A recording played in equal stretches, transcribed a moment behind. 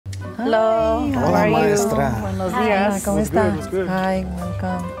Hello. Hola, maestra. Buenos días. ¿Cómo está? Hi,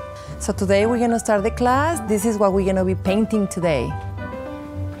 welcome. So today we're going to start the class. This is what we're going to be painting today.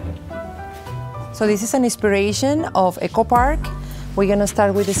 So this is an inspiration of Eco Park. We're going to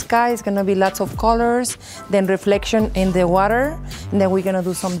start with the sky. It's going to be lots of colors, then reflection in the water, and then we're going to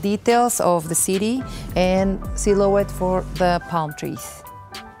do some details of the city and silhouette for the palm trees.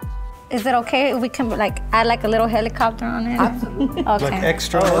 Is it okay if we can add a little helicopter on it? Absolutely. Okay. Like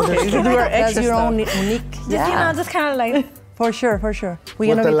extra. Okay. You do our extra your own unique. Just, just kind of like. For sure, for sure. We're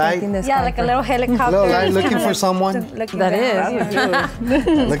With gonna the be light? painting the Yeah, sky like a little helicopter. Little light, looking for someone? That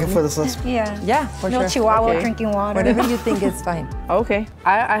is. Looking for the suspect. Yeah. Yeah, for Little sure. chihuahua drinking water. Whatever you think is fine. Okay.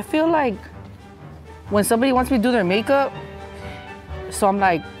 I feel like when somebody wants me to do their makeup, so I'm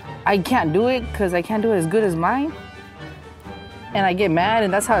like, I can't do it because I can't do it as good as mine. And I get mad,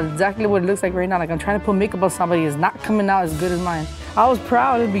 and that's how exactly what it looks like right now. Like I'm trying to put makeup on somebody, it's not coming out as good as mine. I was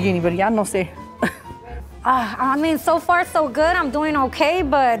proud at the beginning, but yeah, no sé. I mean, so far so good. I'm doing okay,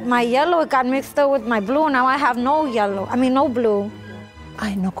 but my yellow got mixed up with my blue. Now I have no yellow. I mean, no blue.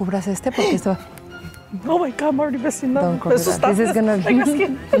 Ay, no cubras este porque esto. Oh my God, I'm already messing up. Don't cover that. This is gonna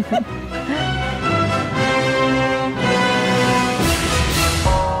be.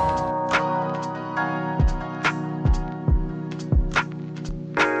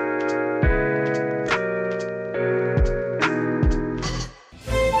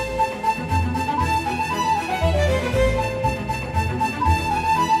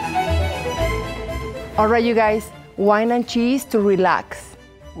 All right, you guys, wine and cheese to relax.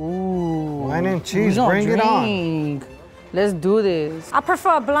 Ooh. Wine and cheese, bring it on. Let's do this. I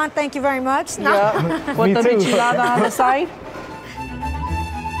prefer a blunt, thank you very much. No. Yeah. With the michelada on the side.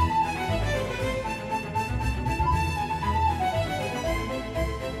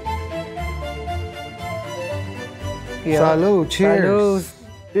 Yeah. Salud, cheers.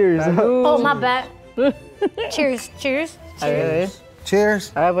 Salud. Cheers. Salud. Oh, my bad. Cheers, cheers. Cheers.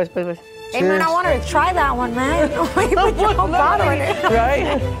 Cheers. Pues. Hey, man, I wanted to try that one, man. Why you put your whole bottle in it?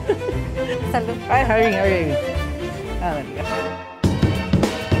 Right? Salud. Hurry.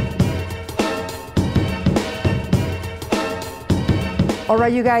 All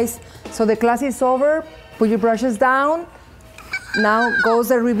right, you guys, so the class is over. Put your brushes down. Now goes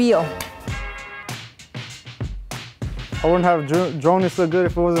the reveal. I wouldn't have drawn it so good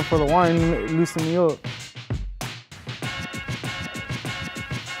if it wasn't for the wine loosening me up.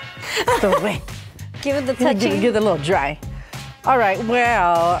 Give it the touchy. Give it a little dry. All right,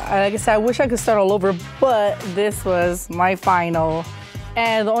 well, like I said, I wish I could start all over, but this was my final.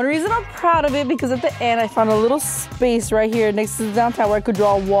 And the only reason I'm proud of it, because at the end, I found a little space right here next to the downtown where I could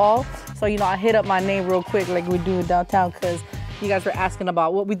draw a wall. So, you know, I hit up my name real quick like we do in downtown, because you guys were asking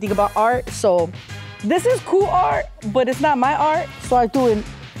about what we think about art. So this is cool art, but it's not my art. So I threw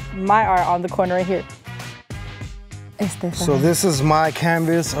my art on the corner right here. So this is my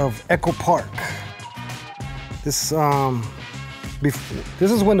canvas of Eco Park. This is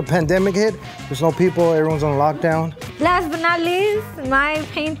when the pandemic hit. There's no people, everyone's on lockdown. Last but not least, my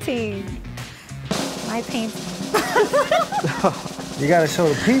painting. My painting. You gotta show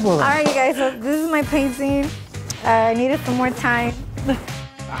the people. All right, you guys, so this is my painting. I needed some more time.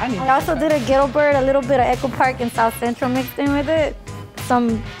 I also did a ghetto bird, a little bit of Eco Park and South Central mixed in with it.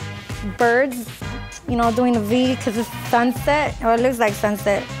 Some birds, you know, doing a V because it's sunset, or it looks like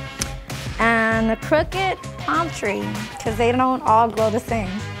sunset. And a crooked palm tree, because they don't all grow the same.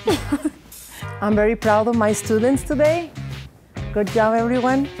 I'm very proud of my students today. Good job,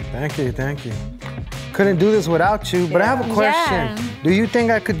 everyone. Thank you. Couldn't do this without you, but I have a question. Yeah. Do you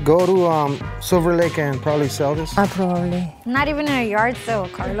think I could go to Silver Lake and probably sell this? Probably. Not even in a yard sale,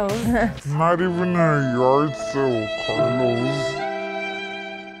 Carlos. Not even a yard sale, Carlos.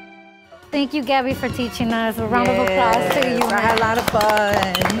 Thank you, Gabby, for teaching us. A round of applause to you. I had a lot of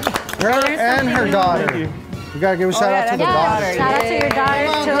fun. Her and her daughter. You gotta give a shout out to the daughter. Shout out to your daughter,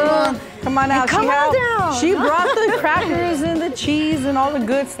 too. Come on out. Come on down. She brought the crackers and the cheese and all the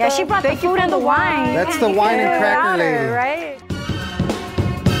good stuff. Yeah, she brought the food and the wine. That's the wine and cracker lady. Right?